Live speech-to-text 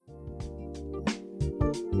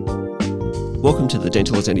Welcome to the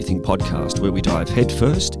Dental as Anything podcast, where we dive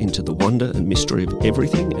headfirst into the wonder and mystery of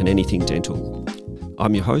everything and anything dental.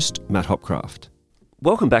 I'm your host, Matt Hopcraft.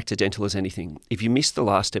 Welcome back to Dental as Anything. If you missed the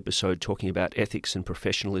last episode talking about ethics and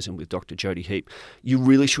professionalism with Dr. Jody Heap, you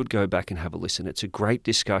really should go back and have a listen. It's a great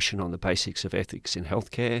discussion on the basics of ethics in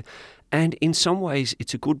healthcare, and in some ways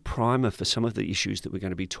it's a good primer for some of the issues that we're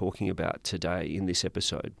going to be talking about today in this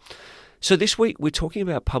episode. So this week we're talking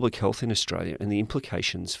about public health in Australia and the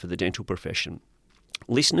implications for the dental profession.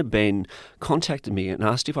 Listener Ben contacted me and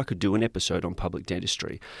asked if I could do an episode on public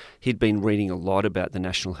dentistry. He'd been reading a lot about the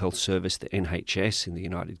National Health Service, the NHS in the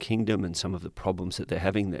United Kingdom, and some of the problems that they're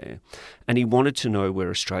having there. And he wanted to know where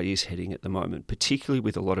Australia is heading at the moment, particularly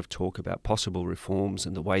with a lot of talk about possible reforms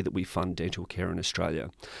and the way that we fund dental care in Australia.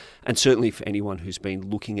 And certainly for anyone who's been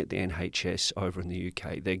looking at the NHS over in the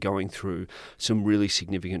UK, they're going through some really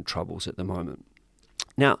significant troubles at the moment.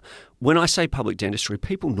 Now, when I say public dentistry,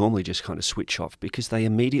 people normally just kind of switch off because they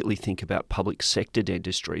immediately think about public sector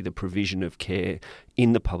dentistry, the provision of care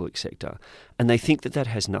in the public sector, and they think that that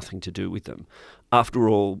has nothing to do with them. After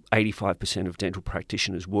all, 85% of dental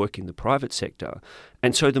practitioners work in the private sector,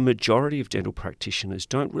 and so the majority of dental practitioners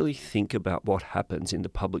don't really think about what happens in the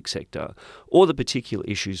public sector or the particular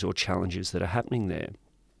issues or challenges that are happening there.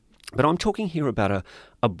 But I'm talking here about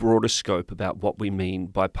a broader scope about what we mean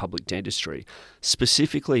by public dentistry,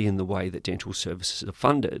 specifically in the way that dental services are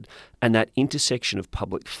funded and that intersection of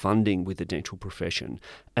public funding with the dental profession,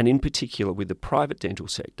 and in particular with the private dental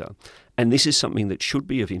sector. And this is something that should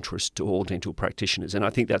be of interest to all dental practitioners, and I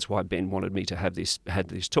think that's why Ben wanted me to have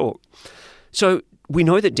this talk. So we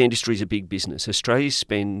know that dentistry is a big business. Australia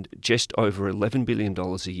spend just over $11 billion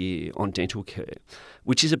a year on dental care,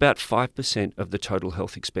 which is about 5% of the total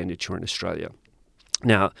health expenditure in Australia.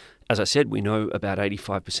 Now, as I said, we know about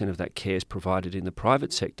 85% of that care is provided in the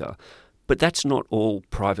private sector, but that's not all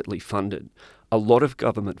privately funded. A lot of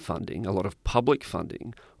government funding, a lot of public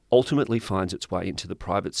funding, ultimately finds its way into the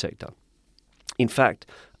private sector. In fact,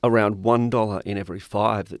 around $1 in every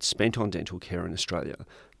 5 that's spent on dental care in Australia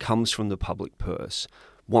comes from the public purse.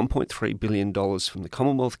 $1.3 billion from the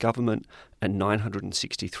Commonwealth Government and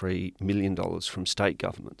 $963 million from state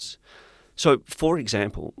governments. So, for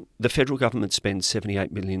example, the federal government spends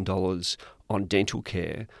 $78 million on dental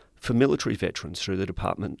care for military veterans through the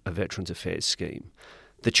Department of Veterans Affairs scheme.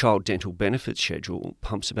 The Child Dental Benefits Schedule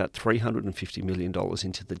pumps about $350 million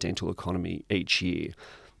into the dental economy each year,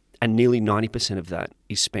 and nearly 90% of that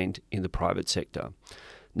is spent in the private sector.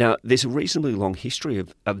 Now, there's a reasonably long history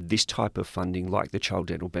of this type of funding, like the Child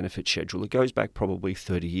Dental Benefit Schedule. It goes back probably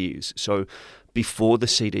 30 years. So before the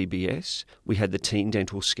CDBS, we had the Teen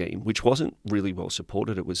Dental Scheme, which wasn't really well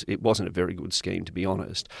supported. It wasn't a very good scheme, to be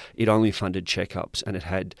honest. It only funded checkups and it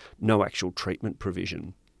had no actual treatment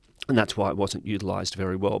provision. And that's why it wasn't utilised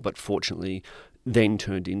very well, but fortunately then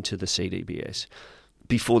turned into the CDBS.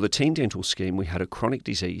 Before the Teen Dental Scheme, we had a chronic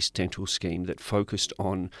disease dental scheme that focused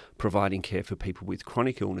on providing care for people with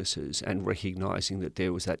chronic illnesses and recognising that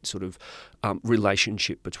there was that sort of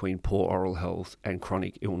relationship between poor oral health and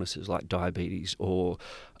chronic illnesses like diabetes or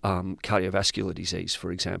cardiovascular disease,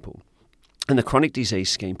 for example. And the chronic disease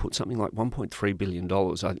scheme put something like $1.3 billion,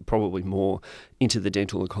 probably more, into the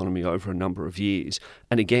dental economy over a number of years,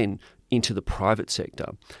 and again, into the private sector.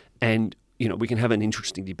 And we can have an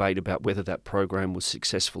interesting debate about whether that program was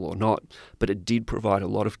successful or not, but it did provide a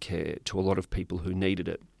lot of care to a lot of people who needed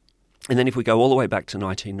it. And then if we go all the way back to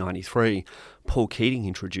 1993, Paul Keating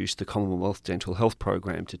introduced the Commonwealth Dental Health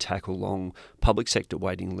Program to tackle long public sector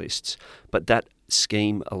waiting lists, but that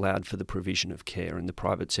scheme allowed for the provision of care in the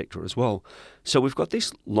private sector as well. So we've got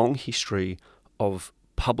this long history of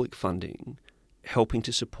public funding helping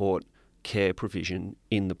to support care provision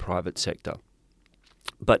in the private sector.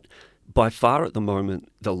 But by far at the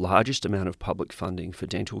moment, the largest amount of public funding for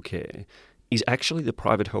dental care is actually the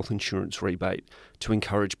private health insurance rebate to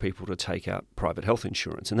encourage people to take out private health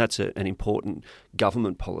insurance. And that's an important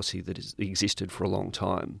government policy that has existed for a long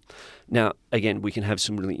time. Now, again, we can have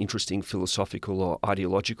some really interesting philosophical or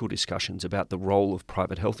ideological discussions about the role of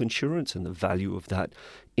private health insurance and the value of that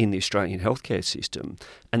in the Australian healthcare system.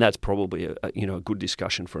 And that's probably a good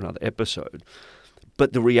discussion for another episode.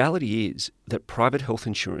 But the reality is that private health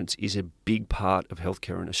insurance is a big part of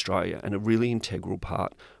healthcare in Australia and a really integral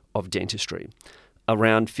part of dentistry.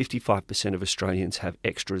 Around 55% of Australians have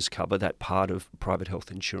extras cover, that part of private health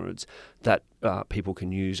insurance that people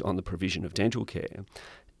can use on the provision of dental care.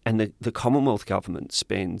 And the Commonwealth Government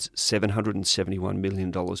spends $771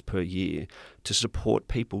 million per year to support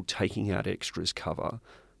people taking out extras cover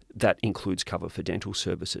that includes cover for dental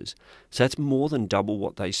services. So that's more than double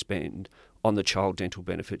what they spend on the child dental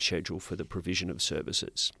benefit schedule for the provision of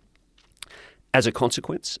services. As a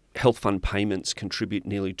consequence, health fund payments contribute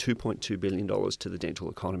nearly $2.2 billion to the dental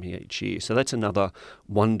economy each year. So that's another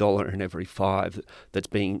 $1 in every 5 that's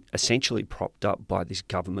being essentially propped up by this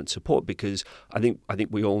government support, because I think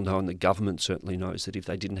we all know, and the government certainly knows, that if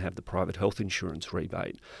they didn't have the private health insurance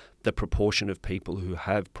rebate, the proportion of people who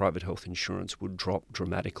have private health insurance would drop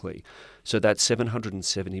dramatically. So that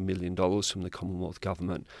 $770 million from the Commonwealth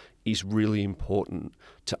Government is really important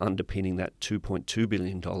to underpinning that $2.2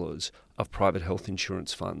 billion of private health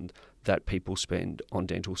insurance fund that people spend on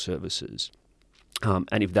dental services.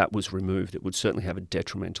 And if that was removed, it would certainly have a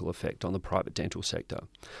detrimental effect on the private dental sector.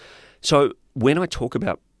 So when I talk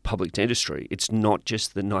about public dentistry, it's not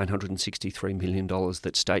just the $963 million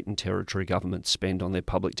that state and territory governments spend on their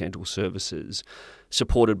public dental services,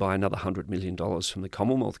 supported by another $100 million from the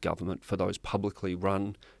Commonwealth Government for those publicly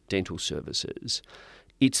run dental services.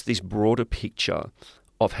 It's this broader picture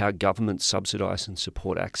of how governments subsidise and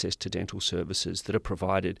support access to dental services that are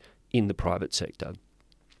provided in the private sector.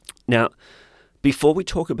 Now, before we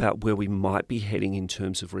talk about where we might be heading in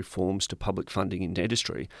terms of reforms to public funding in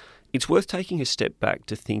dentistry, it's worth taking a step back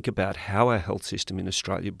to think about how our health system in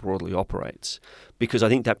Australia broadly operates, because I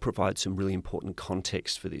think that provides some really important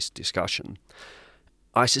context for this discussion.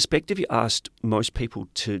 I suspect if you asked most people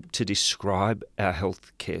to describe our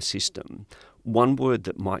healthcare system, one word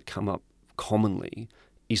that might come up commonly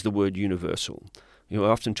is the word universal. I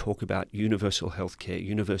often talk about universal healthcare,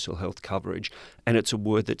 universal health coverage, and it's a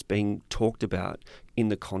word that's being talked about in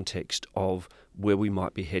the context of where we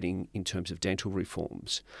might be heading in terms of dental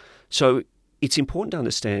reforms. So it's important to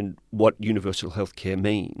understand what universal healthcare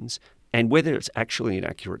means and whether it's actually an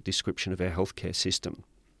accurate description of our healthcare system.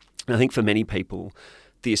 And I think for many people,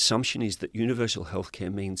 the assumption is that universal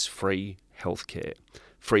healthcare means free healthcare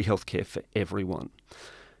for everyone.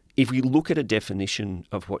 If we look at a definition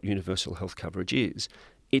of what universal health coverage is,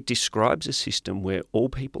 it describes a system where all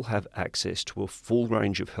people have access to a full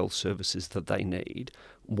range of health services that they need,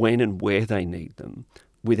 when and where they need them,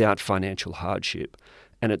 without financial hardship.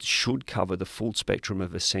 And it should cover the full spectrum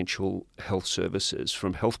of essential health services,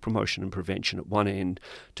 from health promotion and prevention at one end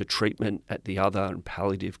to treatment at the other and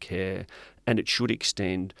palliative care, and it should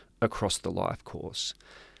extend across the life course.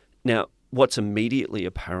 Now, what's immediately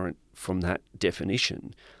apparent from that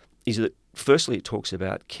definition is that, firstly, it talks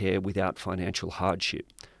about care without financial hardship,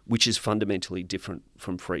 which is fundamentally different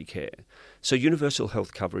from free care. So universal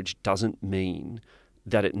health coverage doesn't mean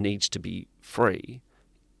that it needs to be free.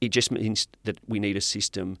 It just means that we need a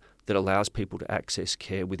system that allows people to access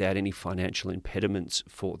care without any financial impediments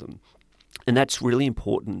for them. And that's really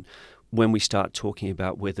important when we start talking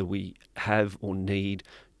about whether we have or need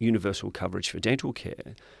universal coverage for dental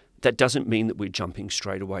care. That doesn't mean that we're jumping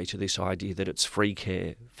straight away to this idea that it's free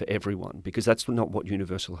care for everyone, because that's not what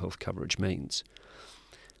universal health coverage means.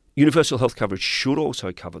 Universal health coverage should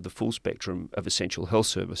also cover the full spectrum of essential health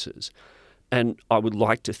services. And I would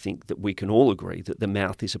like to think that we can all agree that the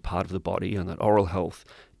mouth is a part of the body and that oral health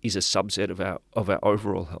is a subset of our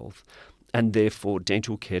overall health. And therefore,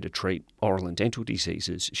 dental care to treat oral and dental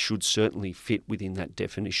diseases should certainly fit within that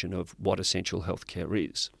definition of what essential health care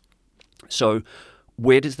is. So,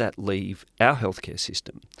 where does that leave our healthcare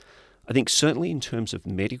system? I think certainly in terms of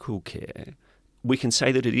medical care, we can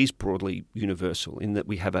say that it is broadly universal in that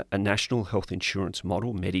we have a national health insurance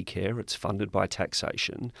model, Medicare. It's funded by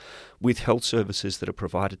taxation, with health services that are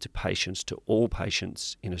provided to all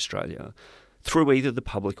patients in Australia, through either the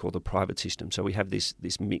public or the private system. So we have this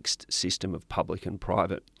mixed system of public and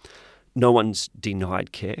private. No one's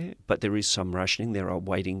denied care, but there is some rationing. There are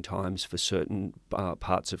waiting times for certain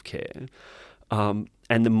parts of care.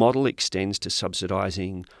 And the model extends to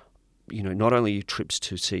subsidising, not only trips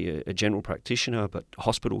to see a general practitioner, but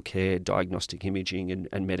hospital care, diagnostic imaging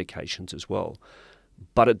and medications as well.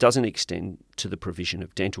 But it doesn't extend to the provision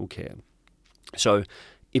of dental care. So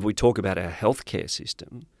if we talk about our healthcare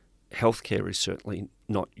system, healthcare is certainly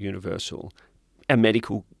not universal. Our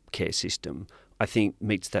medical care system, I think,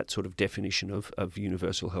 meets that sort of definition of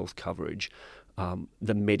universal health coverage.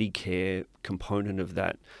 The Medicare component of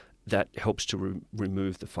that helps to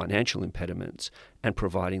remove the financial impediments and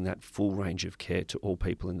providing that full range of care to all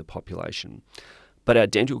people in the population. But our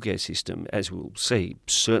dental care system, as we'll see,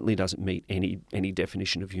 certainly doesn't meet any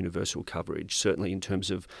definition of universal coverage, certainly in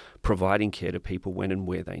terms of providing care to people when and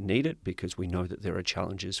where they need it, because we know that there are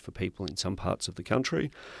challenges for people in some parts of the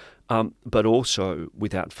country, but also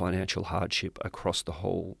without financial hardship across the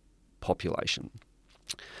whole population.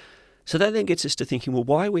 So that then gets us to thinking, well,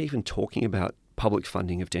 why are we even talking about public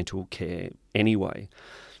funding of dental care anyway?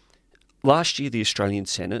 Last year, the Australian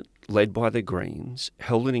Senate led by the Greens,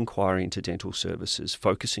 held an inquiry into dental services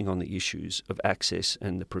focusing on the issues of access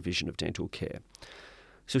and the provision of dental care.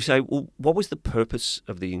 So we say, well, what was the purpose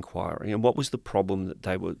of the inquiry and what was the problem that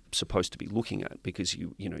they were supposed to be looking at? Because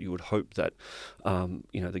you would hope that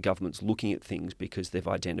the government's looking at things because they've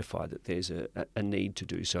identified that there's a need to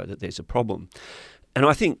do so, that there's a problem. And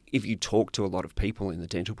I think if you talk to a lot of people in the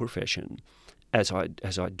dental profession, as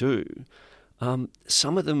I do,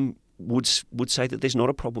 some of them would say that there's not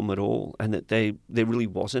a problem at all and that there really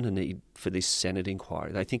wasn't a need for this Senate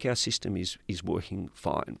inquiry. They think our system is working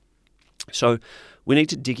fine. So we need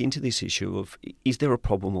to dig into this issue of, is there a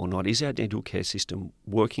problem or not? Is our dental care system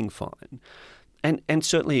working fine? And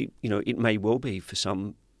certainly, it may well be for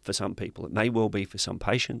some people. It may well be for some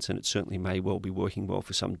patients, and it certainly may well be working well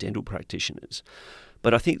for some dental practitioners.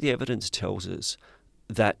 But I think the evidence tells us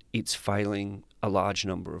that it's failing a large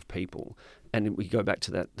number of people. And we go back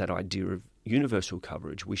to that idea of universal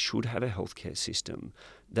coverage. We should have a healthcare system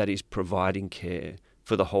that is providing care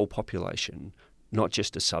for the whole population, not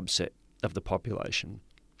just a subset of the population.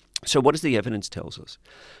 So what does the evidence tells us?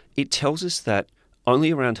 It tells us that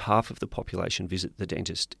only around half of the population visit the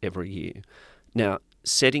dentist every year. Now,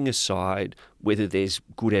 setting aside whether there's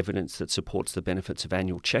good evidence that supports the benefits of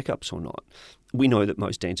annual checkups or not, we know that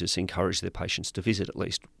most dentists encourage their patients to visit at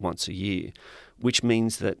least once a year, which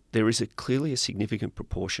means that there is clearly a significant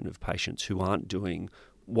proportion of patients who aren't doing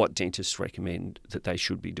what dentists recommend that they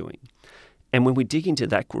should be doing. And when we dig into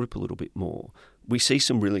that group a little bit more, we see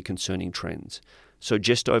some really concerning trends. So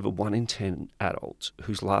just over 1 in 10 adults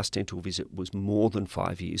whose last dental visit was more than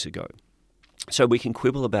 5 years ago. So we can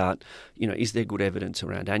quibble about, is there good evidence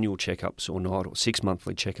around annual checkups or not, or 6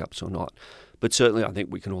 monthly checkups or not. But certainly I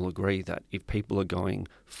think we can all agree that if people are going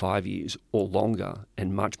 5 years or longer,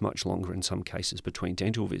 and much, much longer in some cases between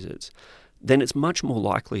dental visits, then it's much more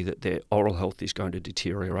likely that their oral health is going to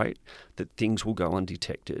deteriorate, that things will go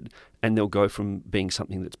undetected, and they'll go from being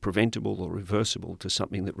something that's preventable or reversible to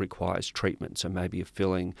something that requires treatment, so maybe a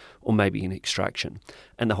filling or maybe an extraction.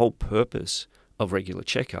 And the whole purpose of regular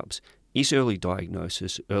checkups is early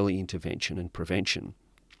diagnosis, early intervention and prevention.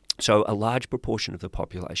 So a large proportion of the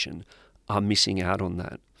population are missing out on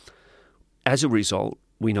that. As a result,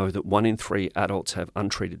 we know that 1 in 3 adults have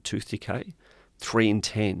untreated tooth decay, 3 in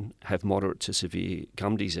 10 have moderate to severe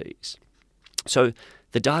gum disease. So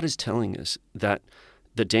the data is telling us that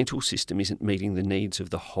the dental system isn't meeting the needs of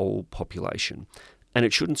the whole population, and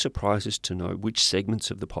it shouldn't surprise us to know which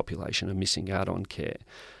segments of the population are missing out on care.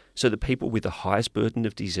 So the people with the highest burden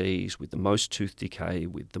of disease, with the most tooth decay,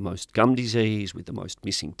 with the most gum disease, with the most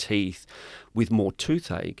missing teeth, with more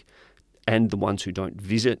toothache, and the ones who don't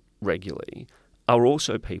visit regularly are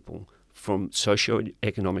also people from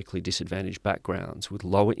socioeconomically disadvantaged backgrounds with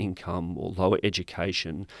lower income or lower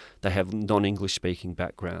education. They have non-English speaking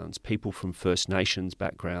backgrounds, people from First Nations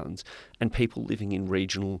backgrounds, and people living in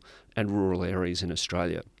regional and rural areas in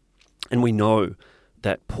Australia. And we know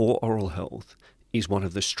that poor oral health is one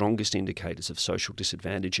of the strongest indicators of social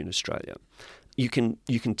disadvantage in Australia. You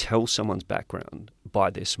can tell someone's background by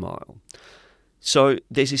their smile. So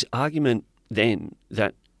there's this argument then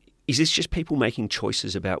that, is this just people making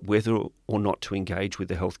choices about whether or not to engage with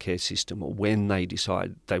the healthcare system, or when they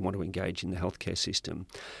decide they want to engage in the healthcare system?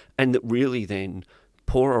 And that really then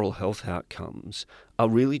poor oral health outcomes are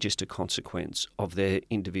really just a consequence of their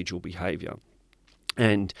individual behaviour.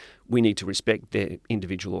 And we need to respect their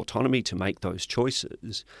individual autonomy to make those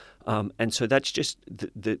choices. And so that's just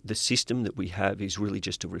the system that we have is really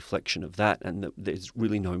just a reflection of that, and that there's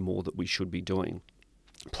really no more that we should be doing.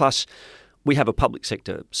 Plus, we have a public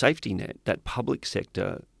sector safety net, that public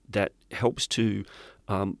sector that helps to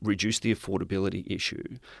reduce the affordability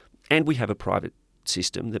issue. And we have a private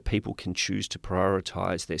system that people can choose to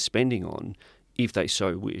prioritise their spending on if they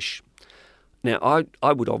so wish. Now,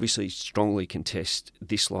 I would obviously strongly contest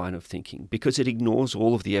this line of thinking because it ignores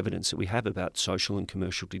all of the evidence that we have about social and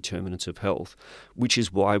commercial determinants of health, which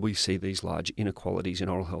is why we see these large inequalities in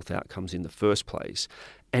oral health outcomes in the first place.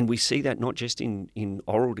 And we see that not just in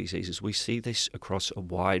oral diseases, we see this across a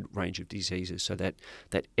wide range of diseases, so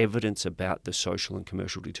that evidence about the social and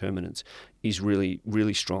commercial determinants is really,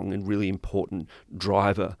 really strong and really important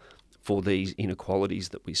driver for these inequalities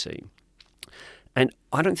that we see. And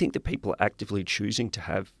I don't think that people are actively choosing to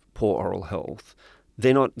have poor oral health.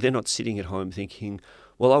 They're not sitting at home thinking,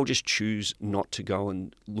 well, I'll just choose not to go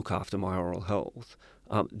and look after my oral health.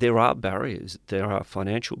 There are barriers. There are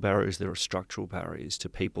financial barriers. There are structural barriers to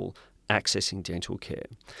people accessing dental care.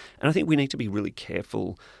 And I think we need to be really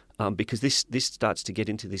careful because this starts to get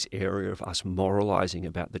into this area of us moralising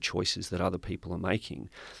about the choices that other people are making,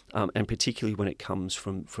 and particularly when it comes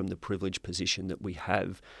from the privileged position that we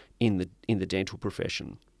have in the dental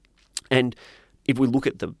profession. And if we look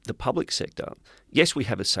at the public sector, yes, we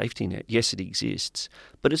have a safety net, yes, it exists,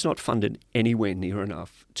 but it's not funded anywhere near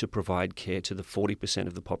enough to provide care to the 40%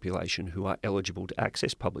 of the population who are eligible to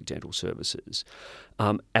access public dental services.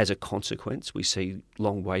 As a consequence, we see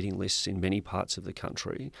long waiting lists in many parts of the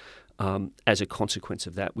country. As a consequence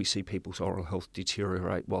of that, we see people's oral health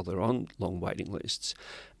deteriorate while they're on long waiting lists.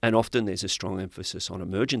 And often there's a strong emphasis on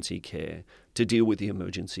emergency care to deal with the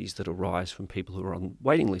emergencies that arise from people who are on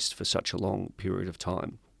waiting lists for such a long period of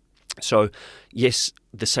time. So, yes,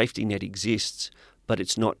 the safety net exists, but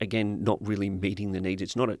it's not really meeting the needs.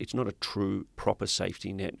 It's not a true, proper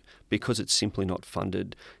safety net because it's simply not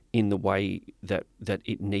funded in the way that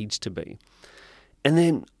it needs to be. And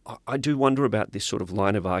then I do wonder about this sort of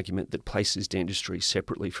line of argument that places dentistry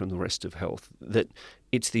separately from the rest of health, that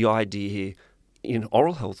it's the idea in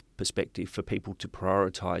oral health perspective for people to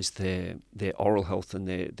prioritise their oral health and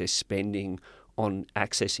their spending on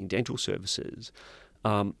accessing dental services,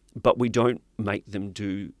 but we don't make them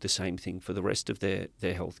do the same thing for the rest of their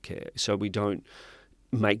health care. So we don't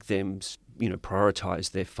make them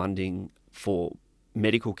prioritise their funding for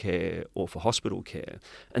medical care or for hospital care.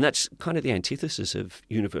 And that's kind of the antithesis of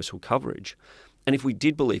universal coverage. And if we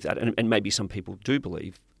did believe that, and maybe some people do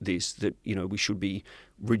believe this, that we should be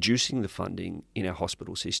reducing the funding in our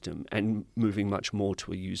hospital system and moving much more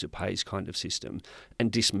to a user pays kind of system and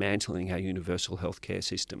dismantling our universal healthcare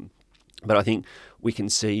system. But I think we can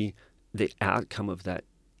see the outcome of that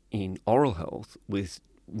in oral health with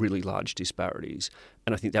really large disparities.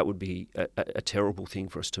 And I think that would be a terrible thing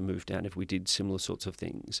for us to move down if we did similar sorts of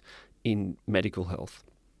things in medical health.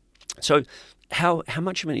 So how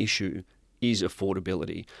much of an issue is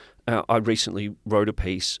affordability? I recently wrote a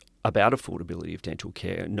piece about affordability of dental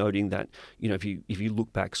care, noting that if you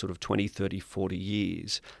look back sort of 20, 30, 40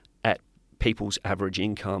 years at people's average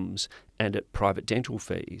incomes and at private dental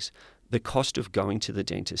fees, the cost of going to the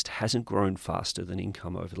dentist hasn't grown faster than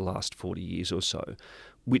income over the last 40 years or so,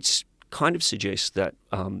 which kind of suggests that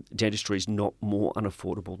dentistry is not more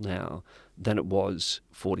unaffordable now than it was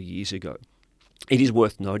 40 years ago. It is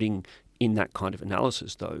worth noting in that kind of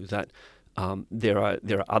analysis, though, that there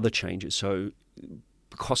are other changes. So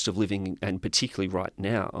the cost of living, and particularly right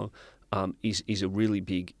now, is a really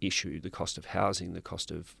big issue. The cost of housing, the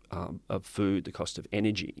cost of food, the cost of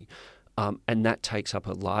energy. And that takes up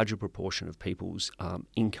a larger proportion of people's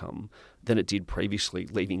income than it did previously,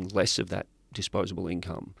 leaving less of that disposable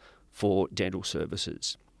income for dental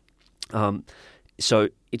services. So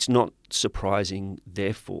it's not surprising,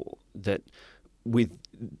 therefore, that with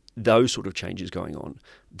those sort of changes going on,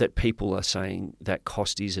 that people are saying that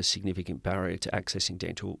cost is a significant barrier to accessing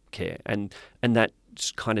dental care. And that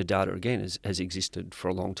kind of data, again, has existed for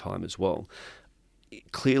a long time as well.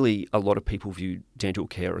 Clearly, a lot of people view dental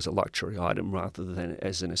care as a luxury item rather than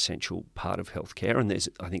as an essential part of healthcare. And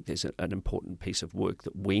I think there's an important piece of work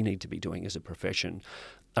that we need to be doing as a profession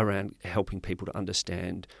around helping people to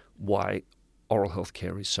understand why oral health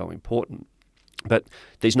care is so important. But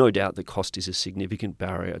there's no doubt that cost is a significant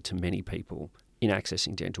barrier to many people in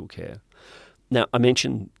accessing dental care. Now, I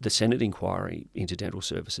mentioned the Senate inquiry into dental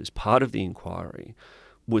services. Part of the inquiry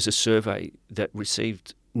was a survey that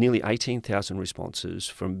received nearly 18,000 responses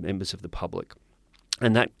from members of the public.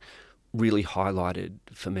 And that really highlighted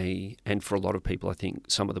for me and for a lot of people, I think,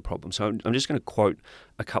 some of the problems. So I'm just going to quote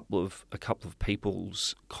a couple of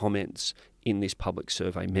people's comments in this public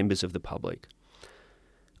survey, members of the public.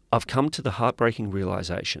 I've come to the heartbreaking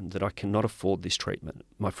realisation that I cannot afford this treatment.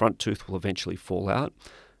 My front tooth will eventually fall out,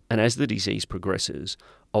 and as the disease progresses,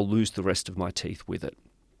 I'll lose the rest of my teeth with it.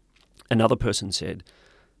 Another person said,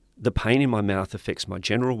 the pain in my mouth affects my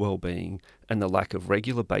general well-being, and the lack of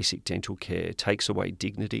regular basic dental care takes away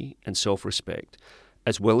dignity and self-respect,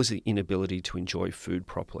 as well as the inability to enjoy food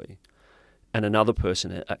properly. And another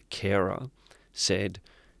person, a carer, said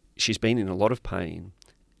she's been in a lot of pain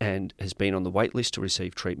and has been on the wait list to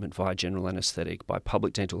receive treatment via general anaesthetic by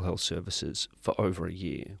public dental health services for over a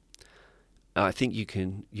year. I think you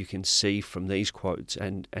can see from these quotes,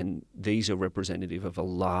 and these are representative of a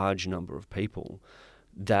large number of people,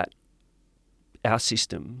 that our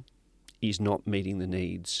system is not meeting the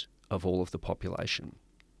needs of all of the population.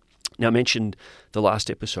 Now, I mentioned the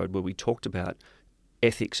last episode where we talked about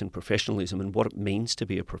ethics and professionalism and what it means to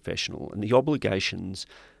be a professional and the obligations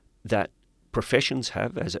that professions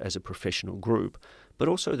have as a professional group, but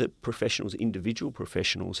also that individual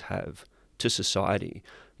professionals have to society.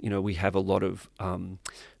 We have a lot of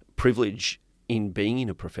privilege in being in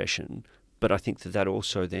a profession, but I think that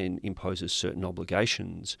also then imposes certain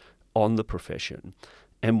obligations on the profession.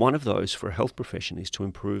 And one of those for a health profession is to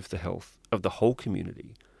improve the health of the whole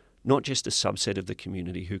community, not just a subset of the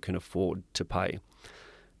community who can afford to pay.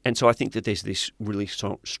 And so I think that there's this really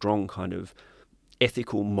strong kind of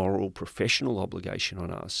ethical, moral, professional obligation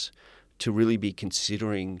on us to really be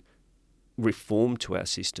considering reform to our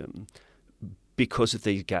system because of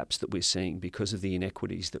these gaps that we're seeing, because of the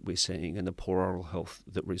inequities that we're seeing and the poor oral health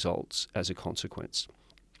that results as a consequence.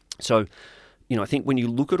 So, I think when you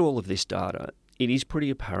look at all of this data, it is pretty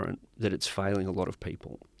apparent that it's failing a lot of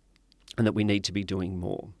people and that we need to be doing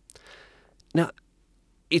more. Now,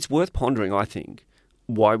 it's worth pondering, I think,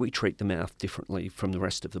 why we treat the mouth differently from the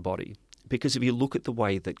rest of the body. Because if you look at the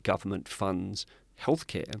way that government funds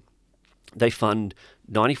healthcare, they fund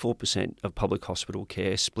 94% of public hospital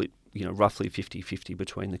care, split roughly 50-50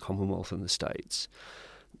 between the Commonwealth and the states.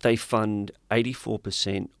 They fund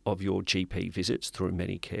 84% of your GP visits through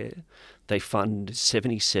Medicare. They fund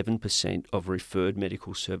 77% of referred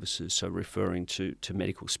medical services, so referring to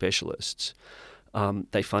medical specialists.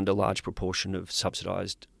 They fund a large proportion of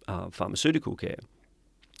subsidised pharmaceutical care.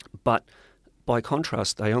 But by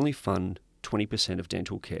contrast, they only fund 20% of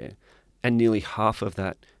dental care, and nearly half of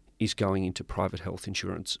that is going into private health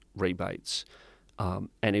insurance rebates.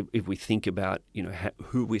 And if we think about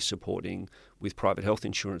who we're supporting with private health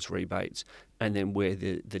insurance rebates and then where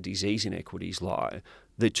the disease inequities lie,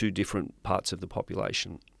 they're two different parts of the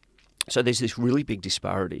population. So there's this really big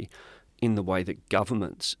disparity in the way that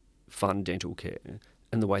governments fund dental care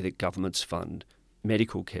and the way that governments fund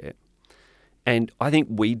medical care. And I think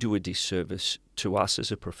we do a disservice to us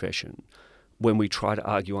as a profession when we try to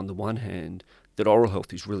argue on the one hand that oral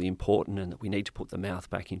health is really important and that we need to put the mouth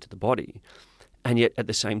back into the body. And yet at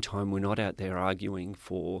the same time, we're not out there arguing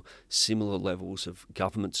for similar levels of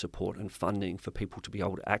government support and funding for people to be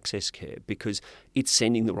able to access care, because it's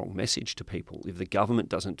sending the wrong message to people. If the government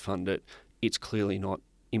doesn't fund it, it's clearly not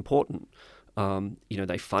important.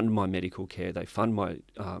 They fund my medical care, they fund my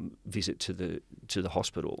visit to the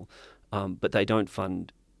hospital, but they don't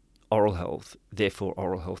fund oral health. Therefore,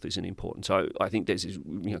 oral health isn't important. So I think there's this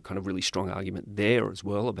kind of really strong argument there as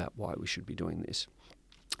well about why we should be doing this.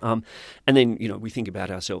 And then, we think about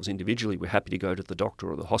ourselves individually. We're happy to go to the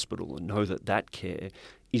doctor or the hospital and know that care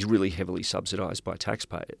is really heavily subsidised by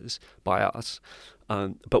taxpayers, by us.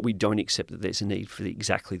 But we don't accept that there's a need for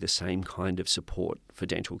exactly the same kind of support for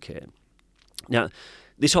dental care. Now,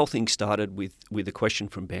 this whole thing started with a question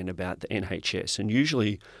from Ben about the NHS. And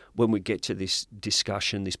usually when we get to this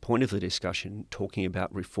discussion, this point of the discussion, talking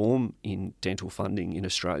about reform in dental funding in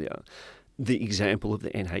Australia, the example of the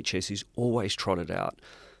NHS is always trotted out.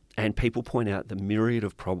 And people point out the myriad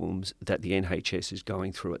of problems that the NHS is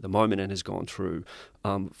going through at the moment and has gone through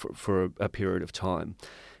for a period of time.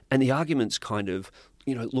 And the argument's kind of,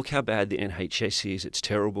 look how bad the NHS is, it's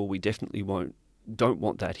terrible, we definitely don't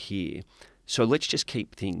want that here. So let's just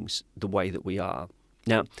keep things the way that we are.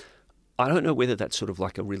 Now, I don't know whether that's sort of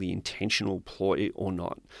like a really intentional ploy or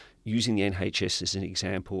not, using the NHS as an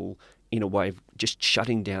example in a way of just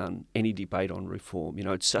shutting down any debate on reform.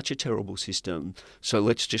 It's such a terrible system, so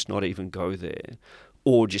let's just not even go there,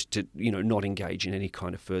 or just to, not engage in any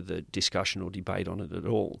kind of further discussion or debate on it at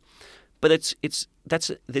all. But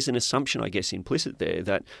there's an assumption, I guess, implicit there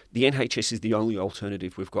that the NHS is the only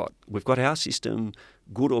alternative we've got. We've got our system,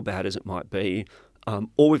 good or bad as it might be,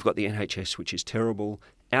 or we've got the NHS, which is terrible.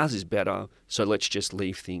 Ours is better, so let's just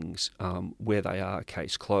leave things where they are,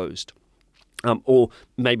 case closed. Or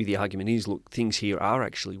maybe the argument is, look, things here are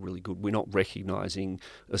actually really good. We're not recognising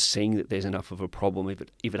or seeing that there's enough of a problem.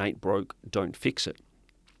 If it ain't broke, don't fix it.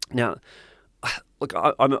 Now, look,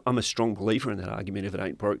 I'm a strong believer in that argument. If it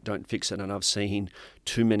ain't broke, don't fix it. And I've seen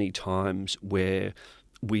too many times where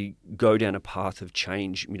we go down a path of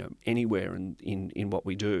change, anywhere in what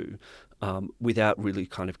we do, without really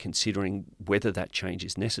kind of considering whether that change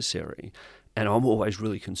is necessary. And I'm always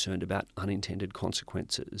really concerned about unintended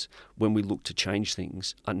consequences when we look to change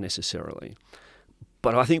things unnecessarily.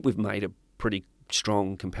 But I think we've made a pretty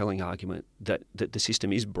strong, compelling argument that the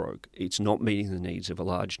system is broke. It's not meeting the needs of a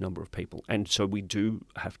large number of people. And so we do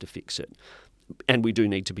have to fix it. And we do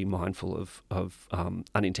need to be mindful of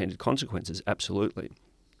unintended consequences, absolutely.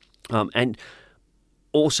 And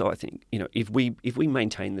also, I think, if we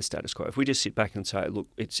maintain the status quo, if we just sit back and say, look,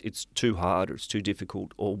 it's too hard or it's too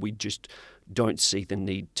difficult, or we just don't see the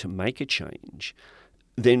need to make a change,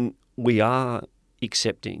 then we are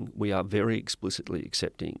very explicitly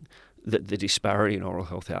accepting that the disparity in oral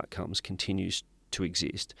health outcomes continues to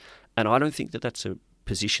exist. And I don't think that that's a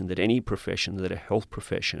position that any profession, that a health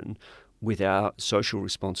profession with our social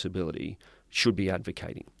responsibility should be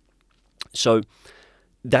advocating. So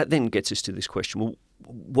that then gets us to this question, well,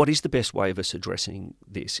 what is the best way of us addressing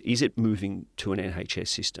this? Is it moving to an NHS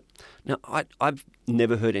system? Now, I've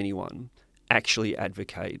never heard anyone actually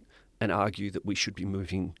advocate and argue that we should be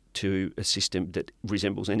moving to a system that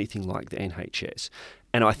resembles anything like the NHS.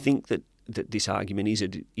 And I think that this argument is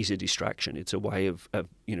a distraction. It's a way of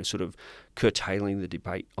sort of curtailing the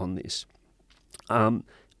debate on this.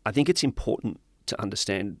 I think it's important to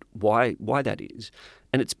understand why that is.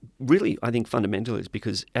 And it's really, I think, fundamental is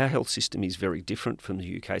because our health system is very different from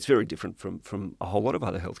the UK. It's very different from a whole lot of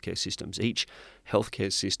other healthcare systems. Each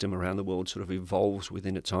healthcare system around the world sort of evolves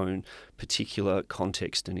within its own particular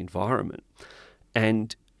context and environment.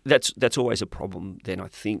 And that's always a problem then, I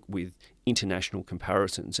think, with international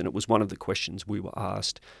comparisons. And it was one of the questions we were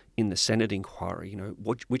asked in the Senate inquiry,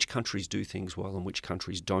 which countries do things well and which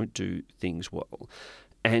countries don't do things well.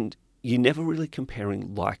 And you're never really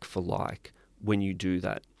comparing like for like when you do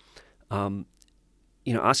that.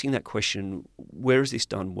 Asking that question, where is this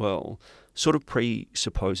done well, sort of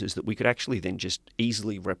presupposes that we could actually then just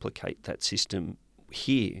easily replicate that system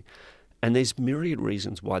here. And there's myriad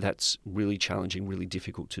reasons why that's really challenging, really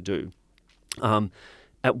difficult to do.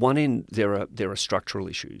 At one end, there are structural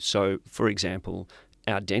issues. So, for example,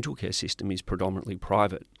 our dental care system is predominantly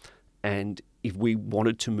private. And if we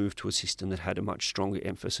wanted to move to a system that had a much stronger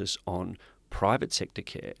emphasis on public sector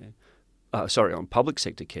care,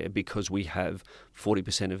 because we have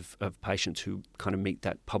 40% of patients who kind of meet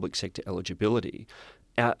that public sector eligibility,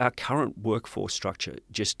 our current workforce structure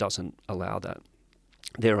just doesn't allow that.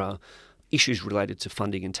 There are issues related to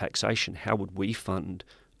funding and taxation. How would we fund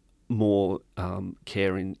more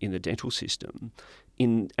care in the dental system?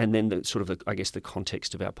 And then the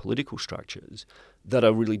context of our political structures that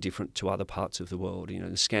are really different to other parts of the world.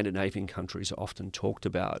 The Scandinavian countries are often talked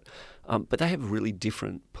about, but they have a really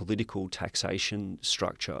different political taxation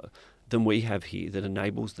structure than we have here that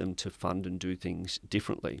enables them to fund and do things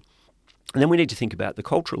differently. And then we need to think about the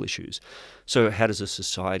cultural issues. So how does a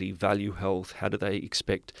society value health? How do they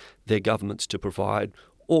expect their governments to provide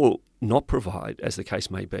or not provide, as the case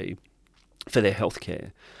may be, for their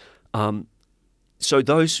healthcare? So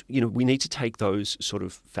those, we need to take those sort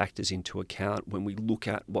of factors into account when we look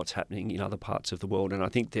at what's happening in other parts of the world. And I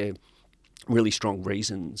think they're really strong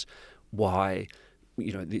reasons why,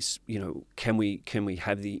 can we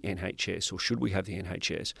have the NHS or should we have the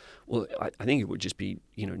NHS? Well, I think it would just be,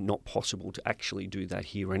 not possible to actually do that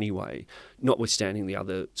here anyway, notwithstanding the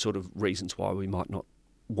other sort of reasons why we might not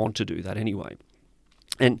want to do that anyway.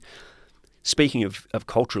 And speaking of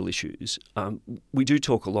cultural issues, we do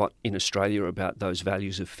talk a lot in Australia about those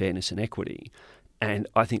values of fairness and equity. And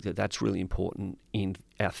I think that that's really important in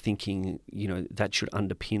our thinking. That should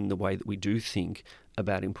underpin the way that we do think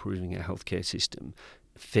about improving our healthcare system.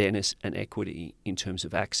 Fairness and equity in terms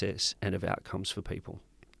of access and of outcomes for people.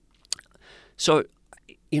 So,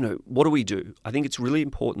 what do we do? I think it's really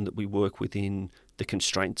important that we work within the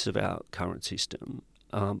constraints of our current system.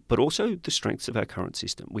 But also the strengths of our current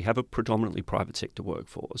system. We have a predominantly private sector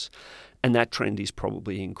workforce, and that trend is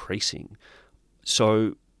probably increasing.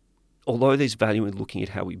 So although there's value in looking at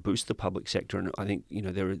how we boost the public sector, and I think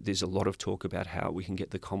there's a lot of talk about how we can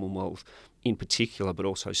get the Commonwealth in particular, but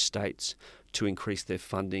also states, to increase their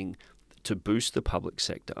funding to boost the public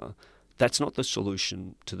sector, that's not the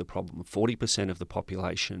solution to the problem. 40% of the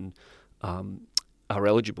population are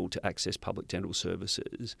eligible to access public dental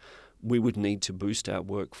services. We would need to boost our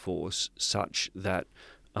workforce such that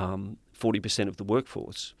 40% of the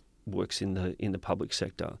workforce works in the public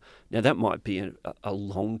sector. Now that might be a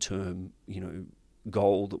long-term,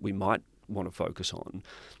 goal that we might want to focus on,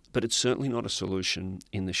 but it's certainly not a solution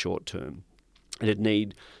in the short term. And it'd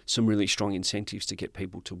need some really strong incentives to get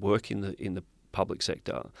people to work in the public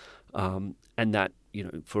sector, and that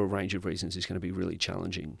for a range of reasons is going to be really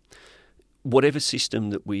challenging. Whatever system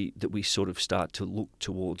that we sort of start to look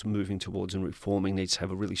towards, moving towards and reforming needs to have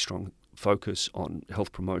a really strong focus on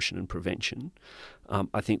health promotion and prevention.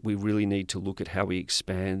 I think we really need to look at how we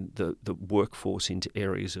expand the workforce into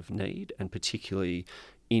areas of need, and particularly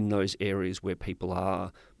in those areas where people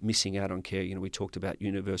are missing out on care. We talked about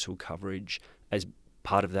universal coverage as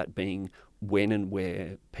part of that being when and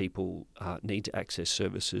where people need to access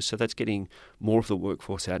services. So that's getting more of the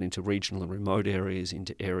workforce out into regional and remote areas,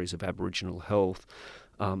 into areas of Aboriginal health,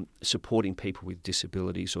 supporting people with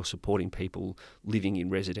disabilities or supporting people living in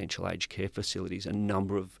residential aged care facilities, a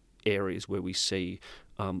number of areas where we see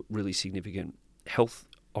really significant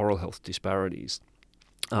oral health disparities.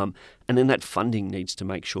 And then that funding needs to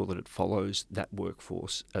make sure that it follows that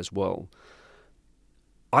workforce as well.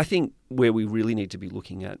 I think where we really need to be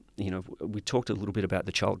looking at, we talked a little bit about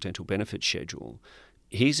the Child Dental Benefit Schedule.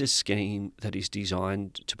 Here's a scheme that is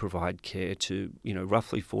designed to provide care to,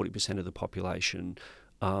 roughly 40% of the population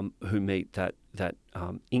who meet that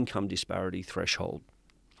income disparity threshold.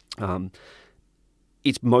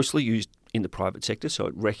 It's mostly used in the private sector, so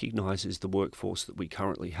it recognises the workforce that we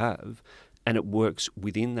currently have, and it works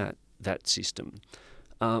within that system.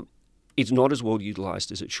 It's not as well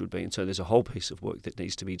utilised as it should be, and so there's a whole piece of work that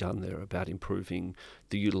needs to be done there about improving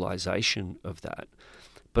the utilisation of that.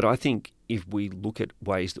 But I think if we look at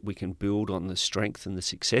ways that we can build on the strength and the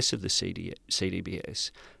success of the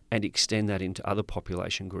CDBS and extend that into other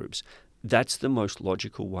population groups, that's the most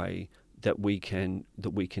logical way that we can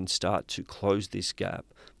start to close this gap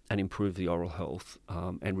and improve the oral health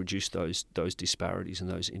and reduce those disparities and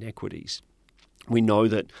those inequities. We know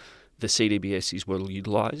that the CDBS is well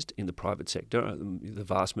utilised in the private sector. The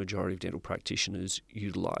vast majority of dental practitioners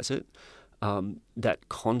utilise it. That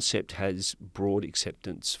concept has broad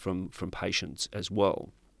acceptance from patients as well.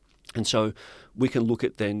 And so we can look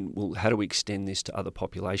at then, how do we extend this to other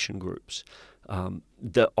population groups?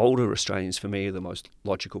 The older Australians, for me, are the most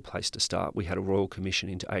logical place to start. We had a Royal Commission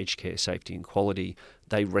into Aged Care Safety and Quality.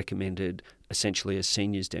 They recommended essentially a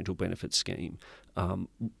seniors dental benefit scheme,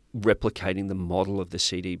 replicating the model of the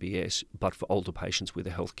CDBS, but for older patients with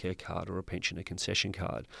a healthcare card or a pensioner concession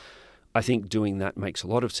card. I think doing that makes a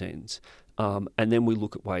lot of sense. And then we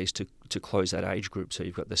look at ways to close that age group. So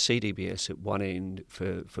you've got the CDBS at one end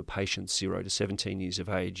for patients 0 to 17 years of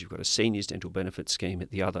age. You've got a seniors dental benefit scheme at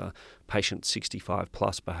the other, patients 65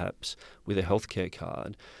 plus perhaps with a healthcare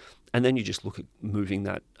card. And then you just look at moving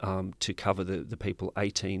that to cover the people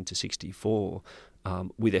 18 to 64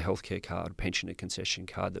 with a healthcare card, pensioner concession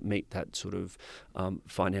card that meet that sort of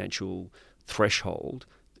financial threshold,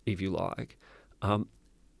 if you like.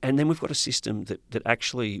 And then we've got a system that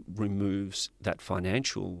actually removes that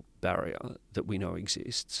financial barrier that we know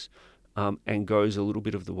exists and goes a little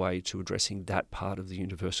bit of the way to addressing that part of the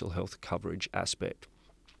universal health coverage aspect.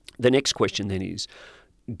 The next question then is,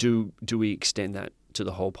 do we extend that to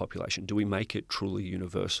the whole population? Do we make it truly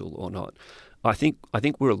universal or not? I think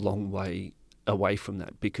we're a long way away from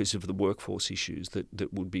that because of the workforce issues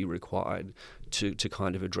that would be required to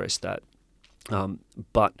kind of address that.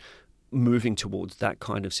 But moving towards that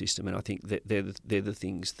kind of system, and I think that they're the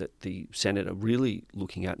things that the Senate are really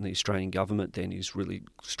looking at, and the Australian government then is really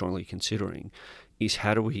strongly considering, is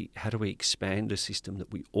how do we expand a system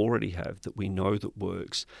that we already have, that we know that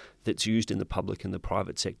works, that's used in the public and the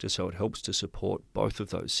private sector, so it helps to support both of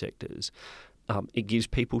those sectors. It gives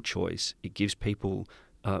people choice. It gives people.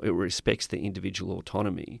 It respects the individual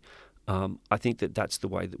autonomy. I think that's the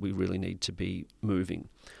way that we really need to be moving.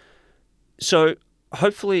 So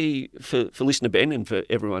hopefully for listener Ben and for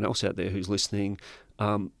everyone else out there who's listening,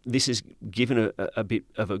 this has given a bit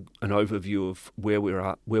of an overview of where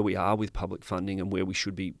we are with public funding and where we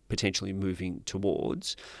should be potentially moving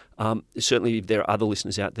towards. Certainly, if there are other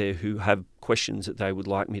listeners out there who have questions that they would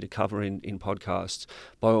like me to cover in podcasts,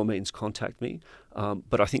 by all means contact me.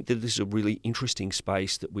 But I think that this is a really interesting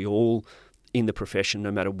space that we all in the profession,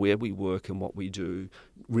 no matter where we work and what we do,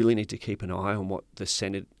 really need to keep an eye on what the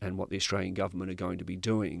Senate and what the Australian government are going to be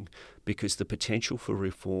doing, because the potential for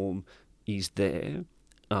reform is there,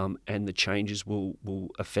 and the changes will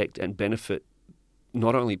affect and benefit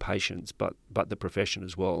not only patients but the profession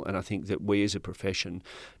as well. And I think that we as a profession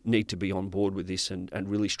need to be on board with this and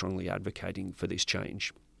really strongly advocating for this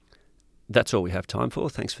change. That's all we have time for.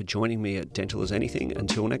 Thanks for joining me at Dental as Anything.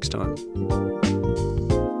 Until next time.